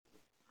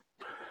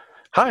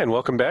Hi, and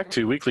welcome back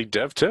to Weekly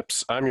Dev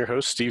Tips. I'm your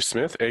host, Steve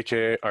Smith,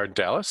 aka Art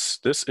Dallas.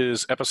 This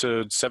is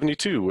episode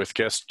 72 with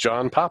guest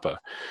John Papa.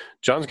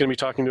 John's going to be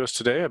talking to us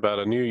today about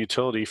a new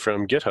utility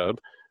from GitHub,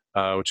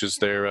 which is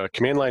their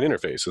command line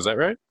interface. Is that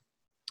right?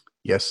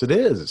 Yes, it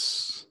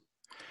is.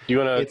 Do you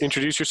want to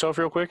introduce yourself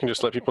real quick and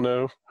just let people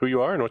know who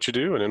you are and what you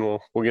do, and then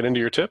we'll get into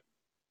your tip?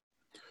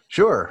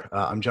 Sure.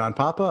 I'm John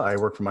Papa. I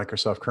work for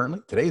Microsoft currently.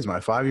 Today is my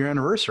 5-year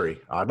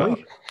anniversary,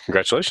 oddly. Oh,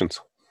 congratulations.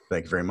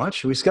 Thank you very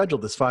much. We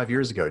scheduled this 5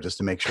 years ago just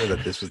to make sure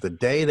that this was the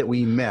day that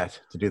we met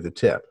to do the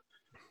tip.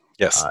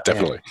 Yes,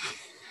 definitely.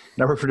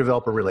 I work for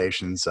developer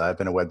relations. I've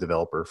been a web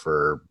developer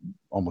for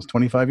almost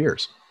 25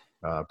 years,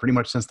 pretty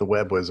much since the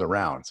web was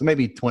around. So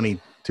maybe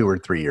 22 or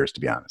 3 years,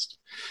 to be honest.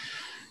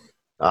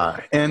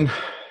 And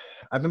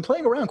I've been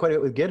playing around quite a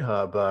bit with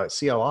GitHub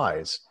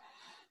CLIs.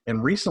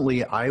 And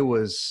recently I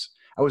was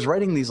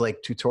writing these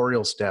like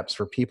tutorial steps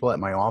for people at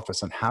my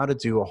office on how to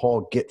do a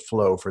whole Git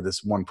flow for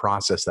this one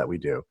process that we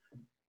do.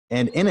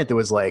 And in it, there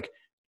was like,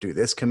 do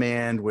this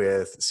command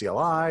with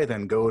CLI,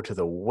 then go to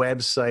the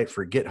website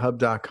for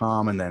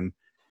github.com and then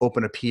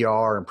open a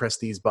PR and press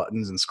these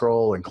buttons and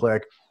scroll and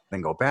click, then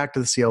go back to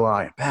the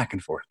CLI and back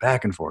and forth,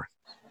 back and forth.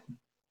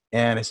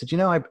 And I said,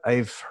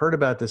 I've heard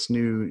about this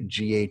new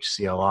GH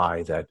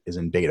CLI that is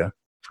in beta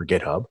for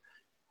GitHub.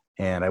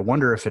 And I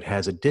wonder if it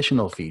has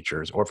additional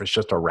features or if it's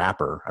just a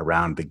wrapper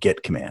around the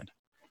Git command.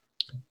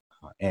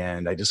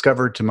 And I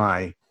discovered to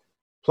my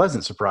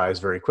pleasant surprise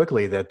very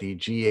quickly that the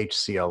GH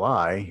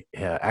CLI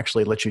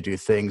actually lets you do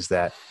things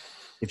that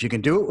if you can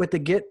do it with the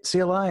Git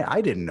CLI, I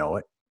didn't know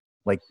it.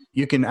 Like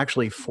you can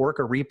actually fork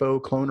a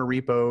repo, clone a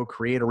repo,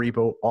 create a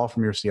repo all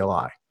from your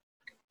CLI.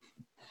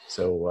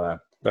 So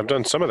I've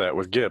done some of that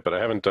with Git, but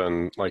I haven't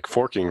done like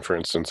forking, for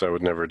instance. I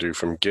would never do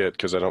from Git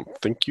because I don't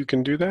think you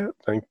can do that.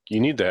 I think you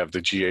need to have the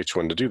GH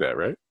one to do that,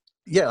 right?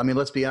 Yeah, I mean,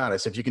 let's be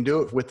honest. If you can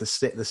do it with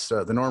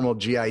the normal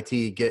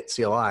GIT Git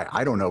CLI,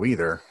 I don't know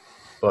either.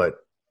 But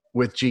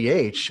with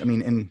GH, I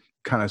mean, and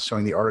kind of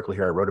showing the article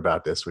here I wrote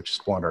about this, which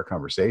spawned our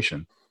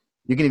conversation,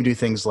 you can even do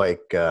things like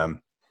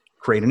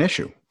create an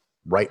issue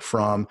right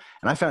from,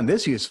 and I found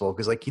this useful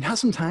because like,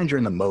 sometimes you're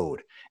in the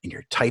mode and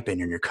you're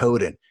typing and you're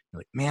coding. You're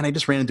like, man, I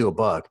just ran into a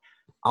bug.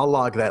 I'll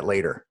log that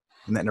later.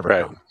 And that never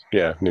comes.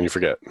 Yeah, and then you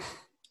forget.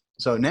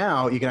 So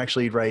now you can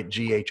actually write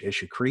GH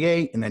issue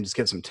create and then just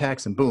get some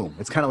text and boom.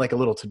 It's kind of like a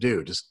little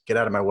to-do. Just get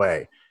out of my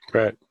way.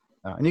 Right.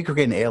 And you can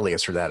create an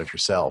alias for that of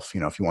yourself,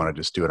 if you want to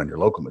just do it on your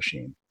local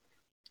machine.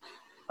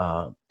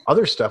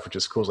 Other stuff which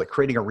is cool is like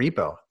creating a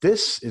repo.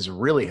 This is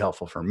really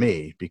helpful for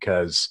me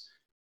because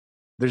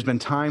there's been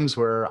times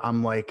where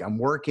I'm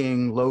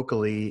working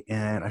locally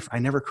and I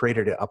never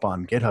created it up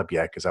on GitHub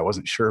yet because I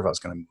wasn't sure if I was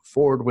going to move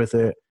forward with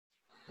it,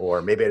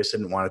 or maybe I just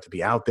didn't want it to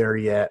be out there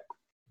yet.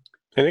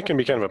 And it can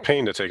be kind of a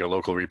pain to take a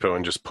local repo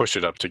and just push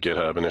it up to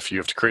GitHub. And if you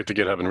have to create the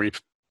GitHub and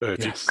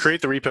if you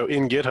create the repo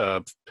in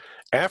GitHub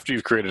after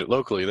you've created it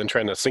locally, then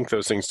trying to sync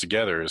those things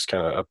together is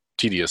kind of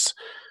tedious.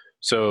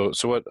 So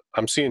what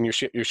I'm seeing,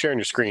 you're sharing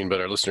your screen, but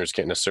our listeners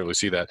can't necessarily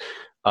see that.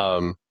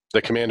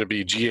 The command would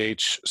be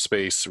gh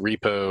space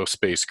repo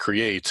space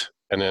create,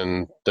 and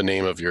then the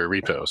name of your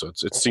repo. So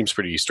it seems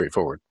pretty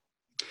straightforward.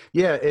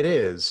 Yeah, it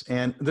is.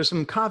 And there's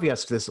some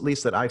caveats to this, at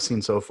least that I've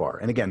seen so far.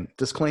 And again,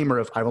 disclaimer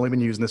of I've only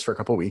been using this for a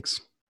couple of weeks,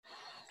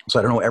 so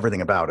I don't know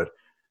everything about it.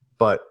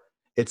 But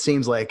it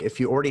seems like if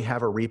you already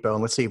have a repo,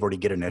 and let's say you've already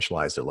Git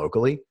initialized it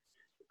locally,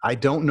 I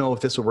don't know if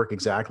this will work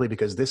exactly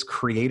because this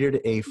created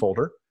a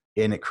folder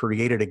and it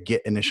created a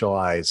Git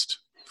initialized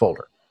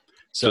folder.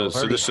 So if I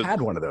already had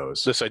one of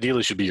those. This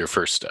ideally should be your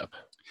first step.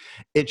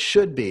 It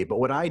should be, but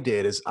what I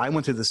did is I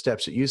went through the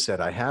steps that you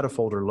said. I had a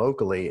folder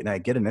locally and I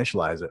Git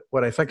initialized it.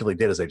 What I effectively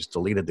did is I just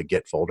deleted the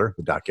Git folder,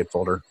 the .git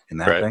folder in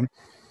that thing.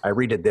 I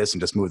redid this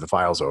and just moved the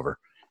files over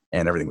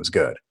and everything was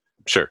good.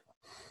 Sure.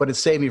 But it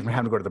saved me from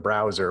having to go to the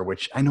browser,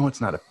 which I know it's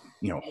not a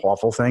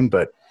awful thing,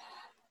 but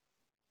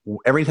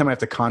every time I have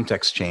to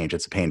context change,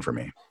 it's a pain for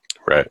me.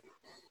 Right.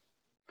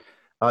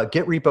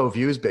 Git repo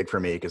view is big for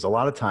me because a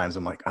lot of times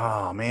I'm like,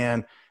 oh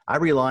man, I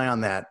rely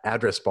on that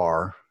address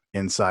bar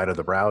inside of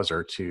the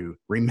browser to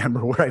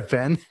remember where I've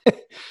been.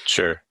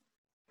 Sure.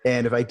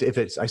 And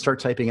if I start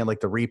typing in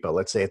like the repo,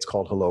 let's say it's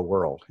called Hello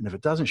World, and if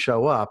it doesn't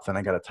show up, then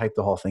I got to type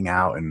the whole thing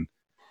out. And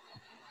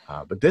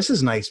but this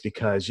is nice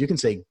because you can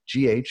say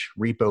gh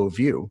repo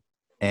view,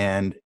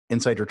 and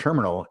inside your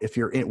terminal, if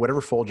you're in whatever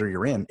folder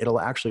you're in,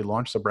 it'll actually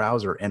launch the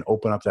browser and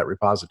open up that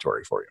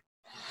repository for you.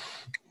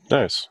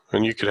 Nice.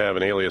 And you could have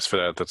an alias for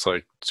that that's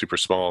like super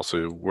small.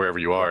 So wherever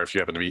you are, if you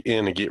happen to be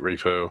in a Git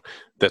repo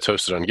that's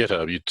hosted on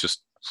GitHub, you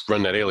just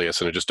run that alias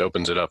and it just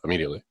opens it up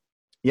immediately.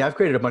 Yeah, I've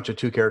created a bunch of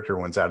 2-character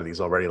ones out of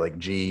these already, like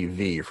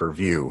GV for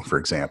view, for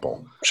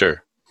example.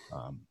 Sure.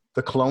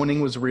 The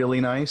cloning was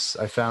really nice.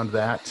 I found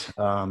that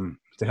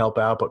to help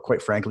out, but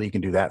quite frankly, you can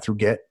do that through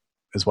Git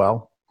as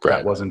well. Right.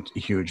 That wasn't a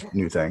huge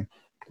new thing.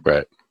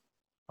 Right.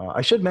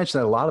 I should mention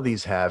that a lot of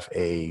these have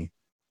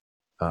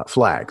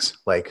flags,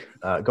 like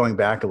going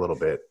back a little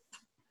bit.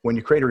 When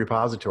you create a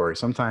repository,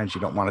 sometimes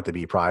you don't want it to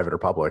be private or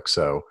public.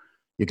 So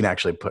you can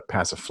actually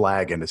pass a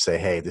flag in to say,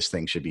 hey, this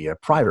thing should be a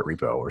private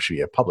repo or should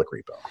be a public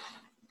repo.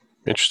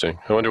 Interesting.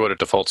 I wonder what it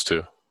defaults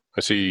to. I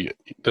see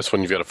this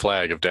one, you've got a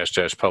flag of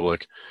 --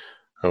 public.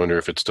 I wonder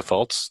if its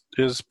defaults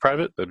is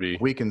private.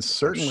 We can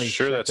certainly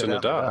sure that's in the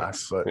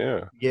docs. But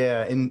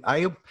yeah, and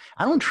I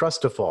don't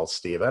trust defaults,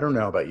 Steve. I don't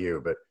know about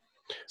you, but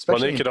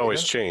they could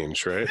always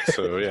change, right?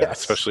 So yeah,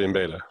 yes. Especially in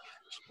beta.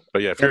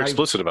 But yeah, if you're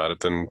explicit about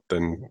it,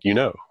 then you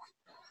know.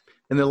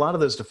 And a lot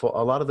of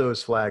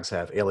those flags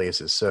have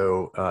aliases.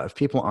 So if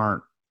people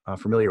aren't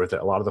familiar with it,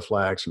 a lot of the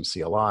flags from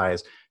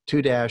CLIs,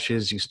 2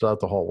 dashes, you spell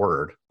out the whole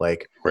word,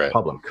 like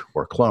public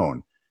or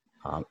clone.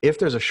 If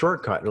there's a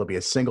shortcut, it'll be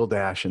a single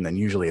dash and then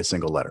usually a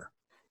single letter.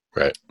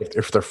 Right.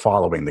 If they're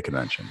following the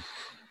convention.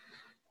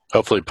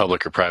 Hopefully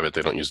public or private,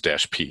 they don't use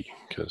 -p.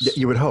 Cause...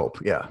 You would hope,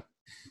 yeah.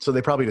 So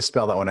they probably just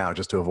spell that one out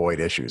just to avoid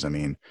issues. I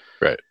mean.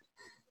 Right.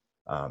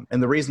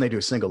 And the reason they do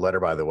a single letter,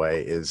 by the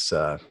way, is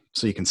so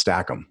you can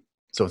stack them.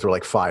 So if there are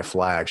like 5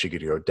 flags, you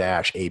could go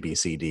dash A, B,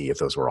 C, D if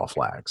those were all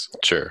flags.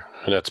 Sure.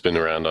 And that's been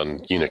around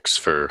on Unix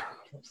for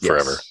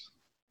forever. Yes.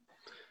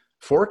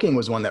 Forking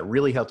was one that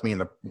really helped me in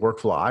the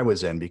workflow I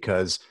was in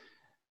because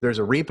there's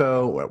a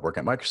repo at work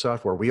at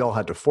Microsoft where we all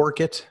had to fork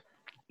it.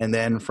 And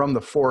then from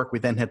the fork, we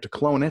then had to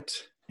clone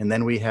it. And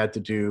then we had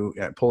to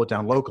pull it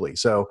down locally.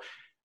 So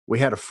we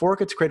had to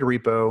fork it to create a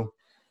repo,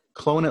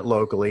 clone it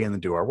locally, and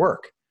then do our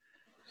work.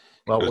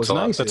 Well, what was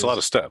nice that's a lot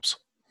of steps.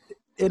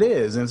 It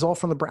is. And it's all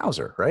from the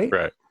browser, right?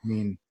 Right. I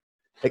mean,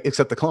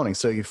 except the cloning.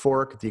 So you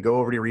fork, you go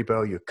over to your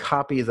repo,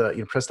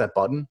 you press that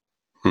button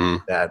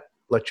that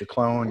lets you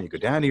clone, you go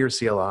down to your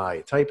CLI,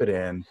 you type it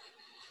in.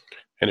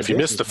 And if you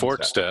miss the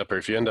fork step, or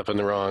if you end up in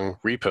the wrong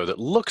repo that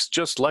looks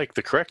just like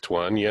the correct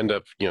one, you end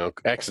up,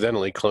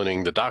 accidentally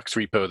cloning the docs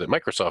repo that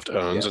Microsoft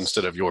owns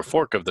instead of your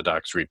fork of the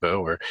docs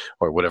repo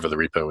or whatever the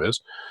repo is.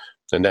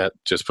 And that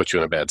just puts you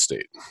in a bad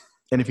state.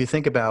 And if you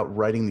think about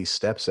writing these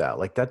steps out,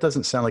 like that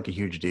doesn't sound like a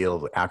huge deal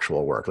of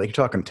actual work. Like you're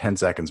talking 10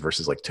 seconds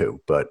versus like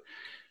 2. But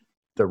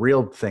the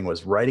real thing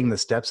was writing the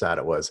steps out.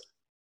 It was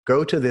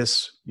go to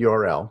this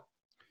URL,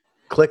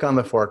 click on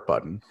the fork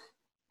button,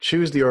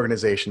 choose the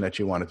organization that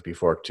you want it to be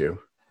forked to,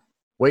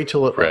 wait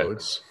till it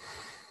loads,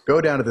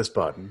 go down to this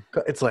button.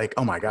 It's like,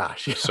 oh my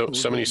gosh. So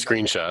many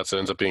screenshots. It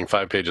ends up being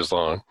 5 pages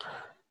long.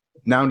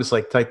 Now I'm just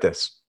like, type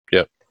this.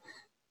 Yep.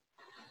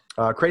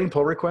 Creating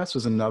pull requests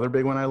was another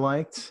big one I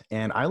liked.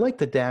 And I like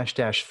the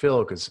 --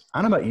 fill because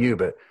I don't know about you,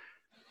 but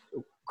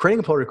creating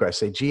a pull request,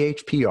 say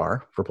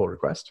GHPR for pull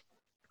request,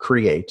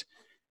 create,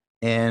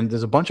 and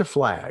there's a bunch of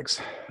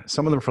flags.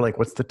 Some of them for like,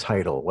 what's the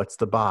title? What's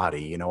the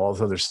body? All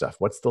this other stuff.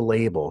 What's the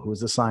label?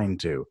 Who's assigned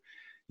to?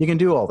 You can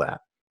do all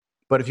that.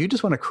 But if you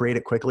just want to create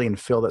it quickly and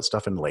fill that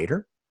stuff in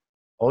later,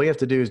 all you have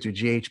to do is do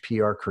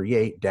GHPR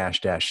create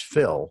 --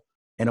 fill,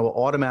 and it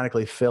will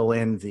automatically fill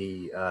in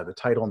the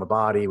title and the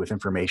body with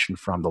information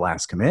from the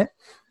last commit.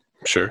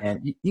 Sure.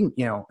 And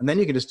and then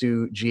you can just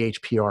do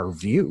GHPR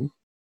view,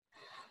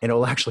 and it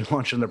will actually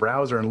launch in the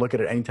browser and look at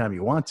it anytime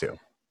you want to.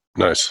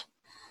 Nice.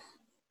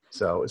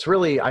 So it's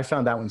really, I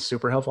found that one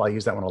super helpful. I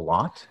use that one a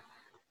lot.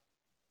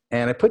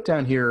 And I put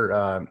down here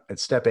at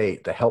step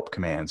 8, the help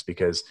commands,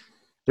 because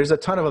there's a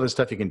ton of other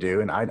stuff you can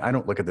do. And I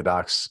don't look at the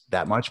docs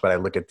that much, but I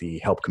look at the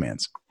help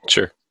commands.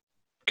 Sure.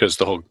 Because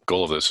the whole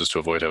goal of this is to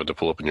avoid having to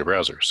pull up in your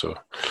browser. So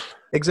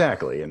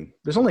exactly. And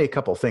there's only a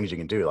couple of things you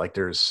can do. Like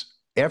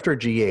after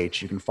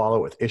GH, you can follow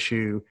it with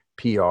issue,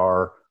 PR,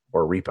 or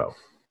repo,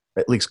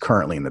 at least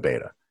currently in the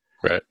beta.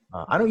 Right.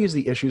 I don't use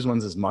the issues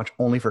ones as much,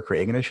 only for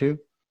creating an issue.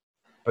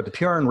 But the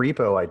PR and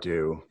repo I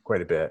do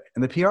quite a bit.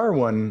 And the PR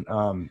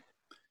one,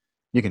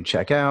 you can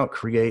check out,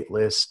 create,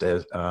 list,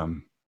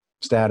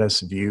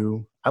 status,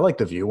 view. I like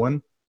the view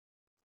one.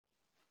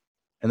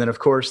 And then, of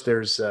course,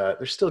 there's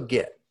still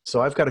Git. So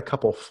I've got a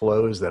couple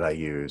flows that I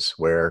use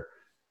where,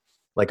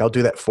 like, I'll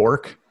do that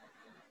fork,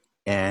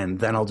 and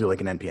then I'll do like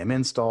an npm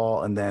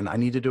install, and then I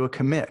need to do a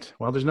commit.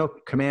 Well, there's no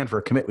command for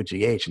a commit with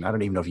GH, and I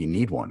don't even know if you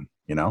need one,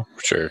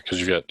 Sure,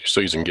 because you're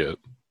still using Git.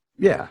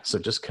 Yeah, so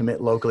just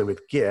commit locally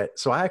with Git.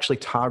 So I actually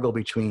toggle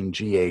between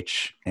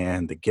GH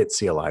and the Git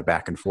CLI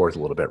back and forth a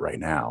little bit right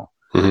now.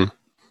 Mm-hmm.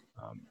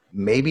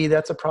 Maybe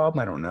that's a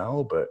problem. I don't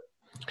know, but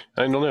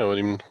I don't know.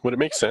 I mean, would it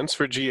make sense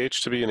for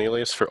GH to be an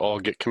alias for all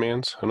Git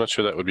commands? I'm not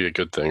sure that would be a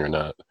good thing or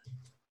not.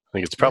 I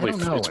think it's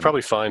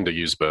probably fine to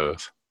use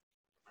both.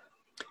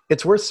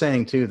 It's worth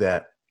saying too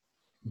that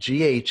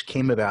GH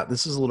came about.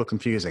 This is a little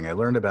confusing. I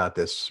learned about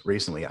this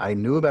recently. I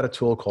knew about a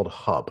tool called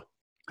Hub.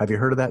 Have you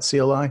heard of that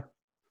CLI?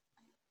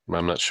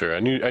 I'm not sure. I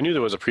knew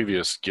there was a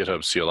previous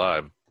GitHub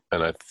CLI,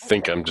 and I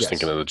think I'm just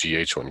thinking of the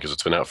GH one because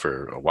it's been out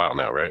for a while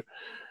now, right?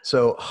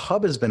 So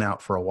Hub has been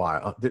out for a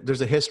while.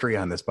 There's a history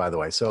on this, by the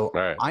way. So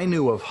I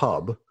knew of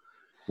Hub,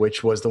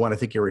 which was the one I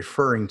think you're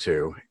referring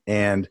to,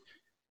 and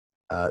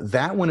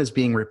that one is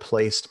being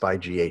replaced by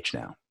GH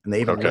now, and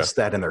they even list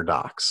that in their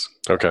docs.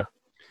 Okay.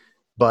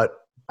 But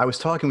I was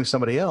talking with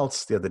somebody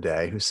else the other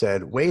day who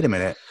said, "Wait a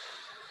minute,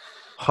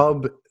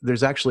 Hub.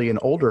 There's actually an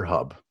older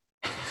Hub."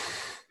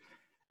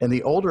 And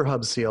the older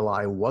Hub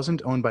CLI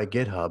wasn't owned by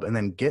GitHub, and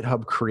then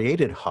GitHub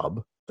created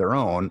Hub, their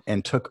own,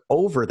 and took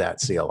over that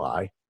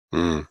CLI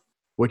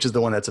which is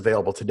the one that's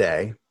available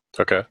today.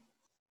 Okay.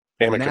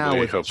 Amicably, now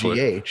with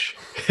hopefully. GH.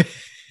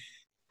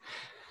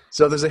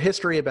 So there's a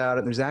history about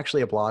it. There's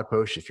actually a blog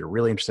post. If you're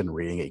really interested in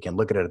reading it, you can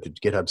look at it at the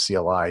GitHub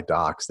CLI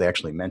docs. They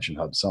actually mention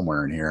Hub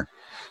somewhere in here.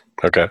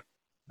 Okay.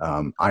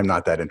 I'm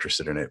not that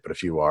interested in it, but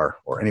if you are,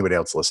 or anybody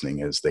else listening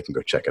is, they can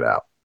go check it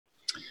out.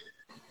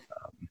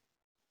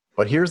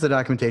 But here's the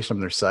documentation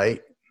on their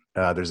site.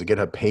 There's a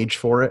GitHub page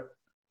for it.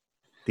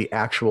 The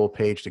actual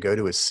page to go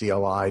to is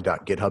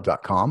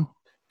cli.github.com.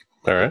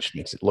 All right. Which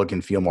makes it look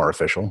and feel more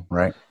official,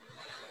 right?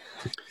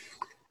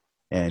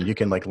 And you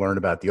can learn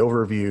about the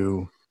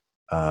overview.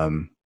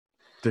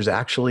 There's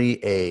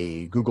actually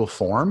a Google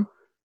form,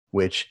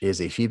 which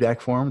is a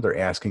feedback form. They're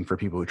asking for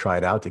people who try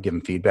it out to give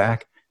them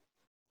feedback.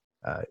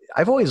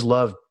 I've always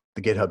loved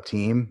the GitHub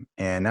team,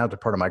 and now they're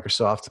part of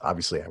Microsoft.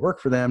 Obviously, I work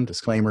for them,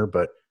 disclaimer,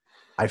 but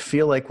I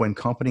feel like when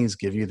companies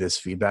give you this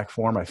feedback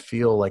form, I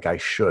feel like I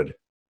should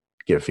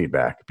give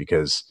feedback,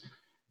 because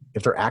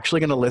if they're actually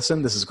going to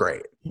listen, this is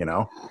great,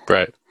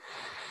 Right.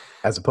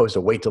 As opposed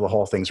to wait till the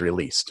whole thing's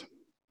released.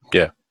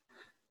 Yeah.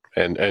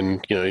 And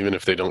even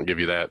if they don't give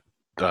you that,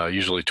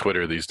 usually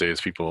Twitter these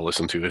days people will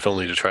listen to, if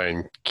only to try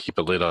and keep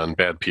a lid on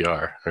bad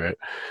PR, right?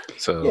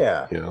 So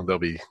yeah, they'll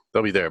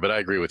be there. But I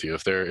agree with you.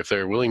 If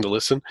they're willing to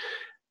listen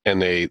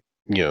and they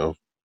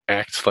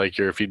act like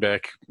your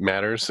feedback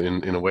matters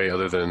in a way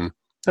other than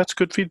that's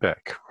good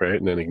feedback, right?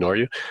 And then ignore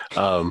you.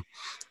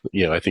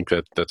 I think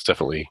that's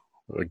definitely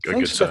a good sign.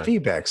 Thanks for the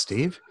feedback,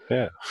 Steve.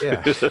 Yeah.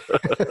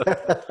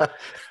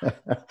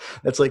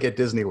 That's like at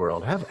Disney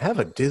World. Have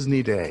a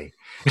Disney day.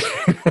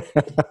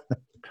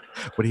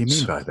 What do you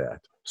mean by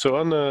that? So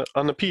on the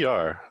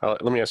PR,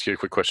 let me ask you a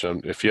quick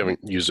question. If you haven't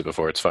used it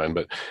before, it's fine.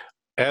 But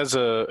as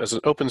an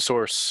open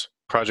source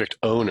project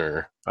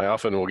owner, I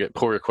often will get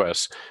pull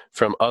requests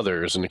from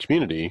others in the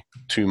community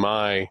to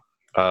my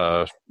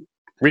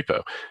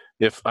repo.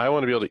 If I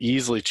want to be able to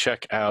easily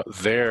check out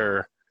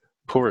their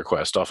pull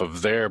request off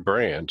of their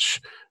branch,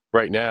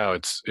 right now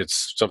it's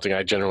something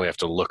I generally have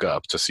to look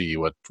up to see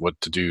what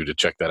to do to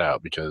check that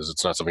out, because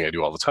it's not something I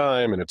do all the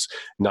time, and it's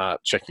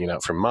not checking it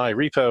out from my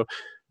repo.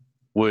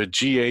 Would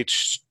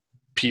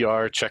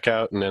GHPR check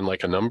out and then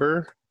a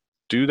number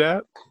do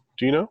that?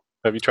 Do you know?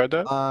 Have you tried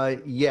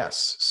that?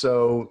 Yes.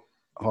 So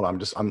hold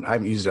on, I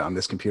haven't used it on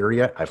this computer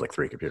yet. I have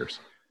 3 computers.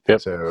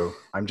 Yep. So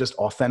I'm just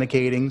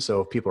authenticating.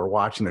 So if people are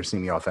watching, they're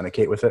seeing me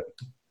authenticate with it.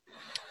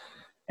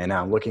 And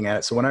now I'm looking at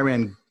it. So when I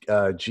ran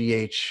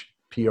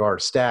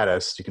GHPR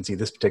status, you can see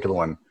this particular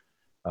one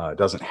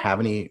doesn't have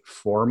any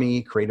for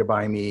me, created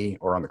by me,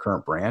 or on the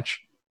current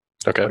branch.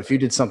 Okay. But if you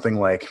did something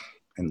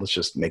and let's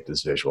just make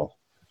this visual.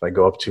 If I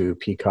go up to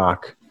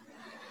Peacock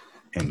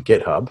and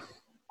GitHub.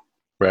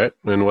 Right.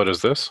 And what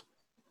is this?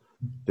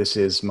 This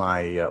is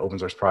my open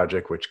source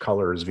project, which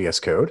colors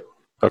VS Code.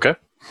 Okay.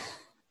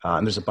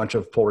 And there's a bunch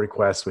of pull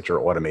requests, which are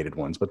automated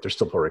ones, but they're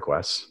still pull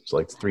requests. So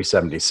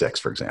 376,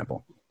 for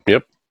example.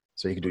 Yep.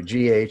 So you can do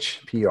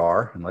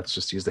GHPR, and let's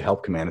just use the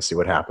help command to see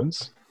what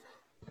happens.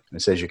 And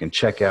it says you can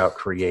check out,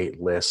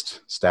 create,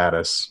 list,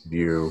 status,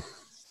 view.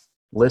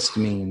 List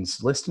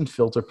means list and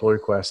filter pull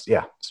request.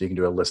 Yeah, so you can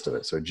do a list of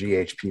it. So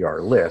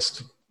GHPR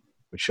list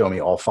would show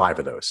me all 5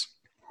 of those.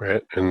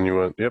 Right, and you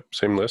want,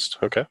 same list.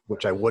 Okay.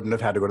 Which I wouldn't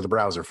have had to go to the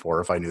browser for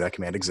if I knew that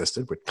command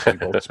existed. Which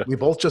we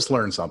both just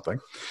learned something.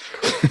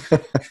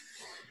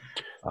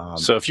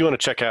 So if you want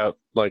to check out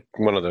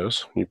one of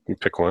those, you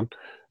pick one.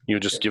 You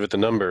would just give it the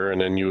number, and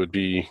then you would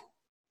be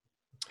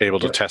able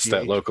to test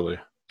that locally.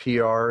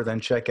 PR, then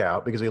check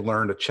out, because we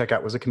learned that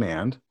checkout was a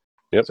command.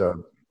 Yep.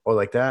 So,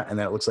 like that, and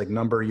then it looks like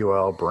number,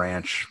 UL,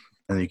 branch,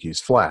 and then you can use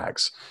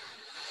flags.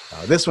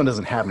 This one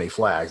doesn't have any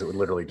flags. It would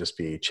literally just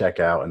be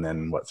checkout and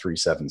then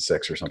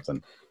 376 or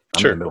something.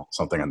 I'm in the middle of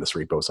something on this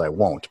repo, so I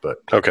won't. But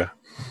okay.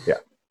 Yeah.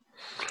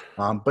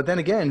 But then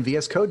again,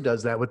 VS Code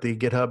does that with the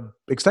GitHub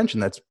extension.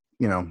 That's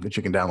that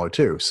you can download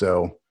too.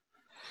 So.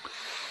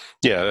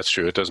 Yeah, that's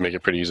true. It does make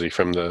it pretty easy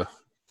from the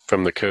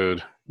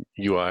code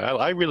UI.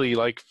 I really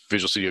like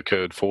Visual Studio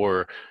Code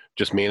for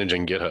just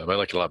managing GitHub. I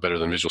like it a lot better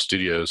than Visual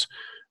Studio's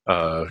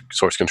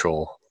source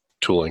control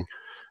tooling.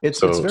 It's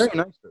very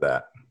nice for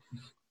that.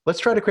 Let's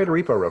try to create a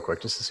repo real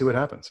quick just to see what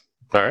happens.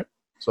 All right.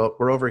 So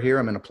we're over here.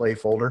 I'm in a play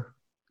folder.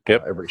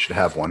 Yep. Everybody should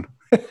have one.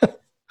 And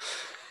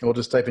we'll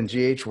just type in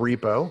GH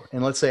repo.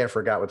 And let's say I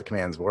forgot what the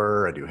commands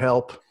were. I do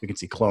help. We can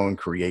see clone,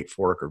 create,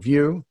 fork, or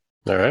view.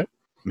 All right.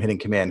 I'm hitting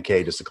Command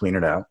K just to clean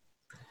it out.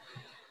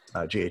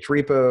 GH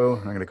repo.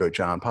 I'm going to go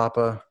John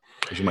Papa,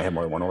 because you might have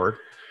more than one org.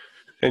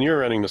 And you're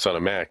running this on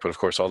a Mac, but of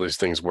course all these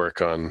things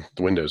work on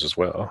Windows as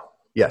well.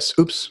 Yes.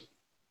 Oops.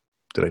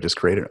 Did I just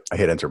create it? I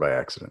hit enter by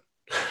accident.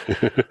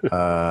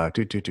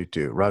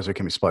 Raspberry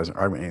can be supplied as an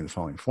argument in any of the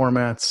following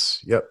formats.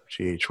 Yep.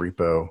 GH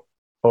repo.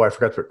 Oh, I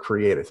forgot to put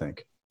create, I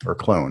think. Or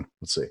clone.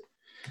 Let's see.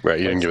 Right.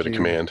 You didn't give it a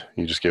command.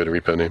 You just gave it a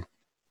repo name.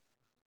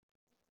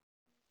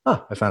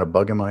 I found a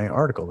bug in my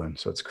article then.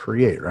 So it's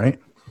create, right?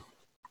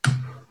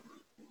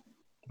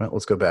 Well,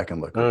 let's go back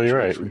and look. Oh, you're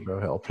right.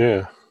 Repo help.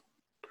 Yeah.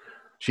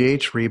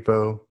 GH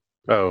repo.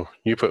 Oh,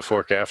 you put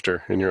fork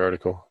after in your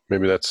article.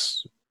 Maybe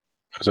is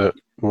that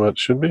what it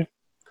should be?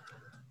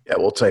 Yeah,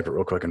 we'll type it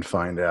real quick and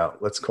find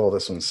out. Let's call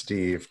this one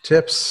Steve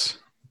Tips.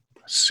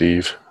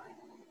 Steve.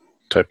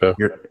 Typo.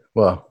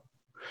 Well,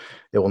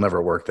 it will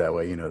never work that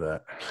way. You know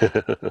that.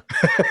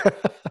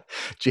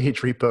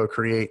 GH repo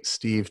create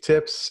Steve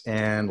Tips,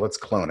 and let's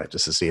clone it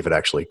just to see if it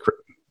actually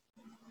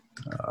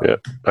yeah.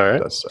 All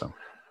right. does so.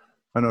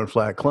 Unknown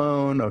flag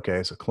clone.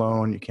 Okay, so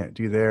clone you can't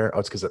do there. Oh,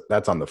 it's because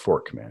that's on the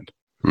fork command.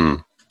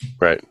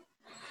 Right.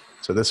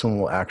 So this one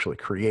will actually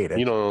create it.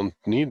 You don't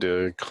need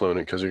to clone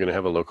it because you're going to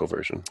have a local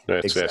version.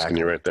 It's asking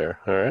you right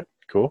there. All right,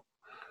 cool.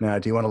 Now,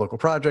 do you want a local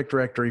project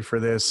directory for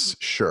this?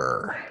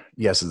 Sure.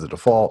 Yes is the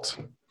default.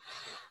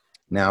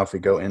 Now, if we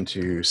go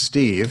into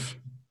Steve,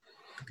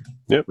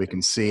 we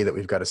can see that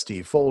we've got a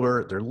Steve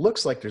folder. There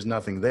looks like there's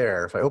nothing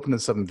there. If I open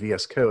this up in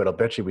VS Code, I'll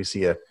bet you we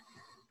see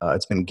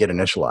it's been get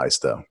initialized,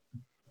 though.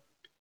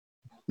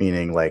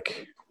 Meaning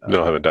like... you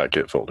don't have a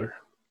 .git folder.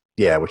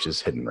 Yeah, which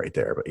is hidden right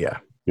there, but yeah.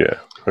 Yeah,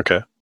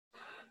 okay.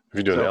 If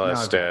you do an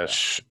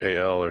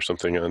ls-al or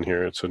something on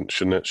here,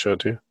 shouldn't it show it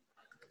to you?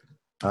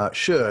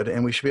 Should,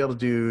 and we should be able to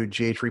do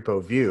GH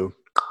repo view.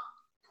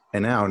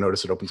 And now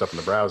notice it opens up in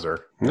the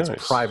browser.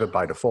 It's private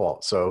by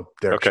default. So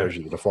there it shows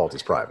you the default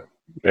is private.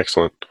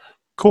 Excellent.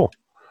 Cool.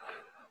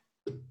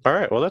 All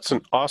right. Well, that's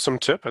an awesome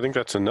tip. I think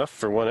that's enough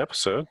for one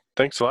episode.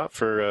 Thanks a lot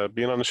for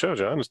being on the show,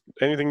 John. Is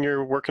anything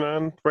you're working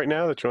on right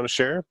now that you want to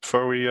share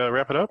before we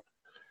wrap it up?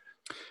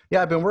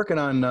 Yeah, I've been working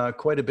on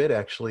quite a bit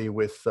actually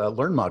with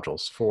Learn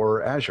modules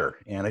for Azure.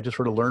 And I just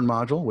wrote a Learn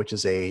module, which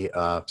is a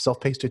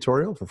self-paced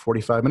tutorial for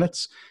 45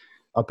 minutes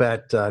up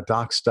at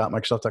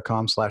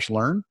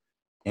docs.microsoft.com/learn.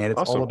 And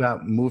it's all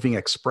about moving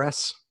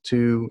Express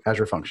to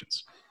Azure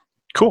Functions.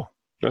 Cool.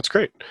 That's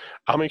great.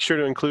 I'll make sure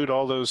to include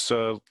all those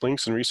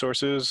links and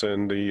resources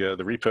and the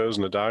repos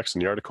and the docs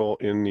and the article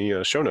in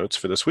the show notes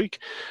for this week.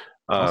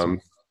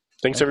 Awesome.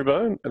 Thanks,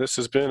 everybody. This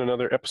has been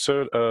another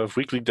episode of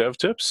Weekly Dev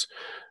Tips.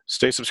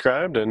 Stay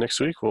subscribed, and next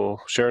week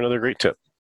we'll share another great tip.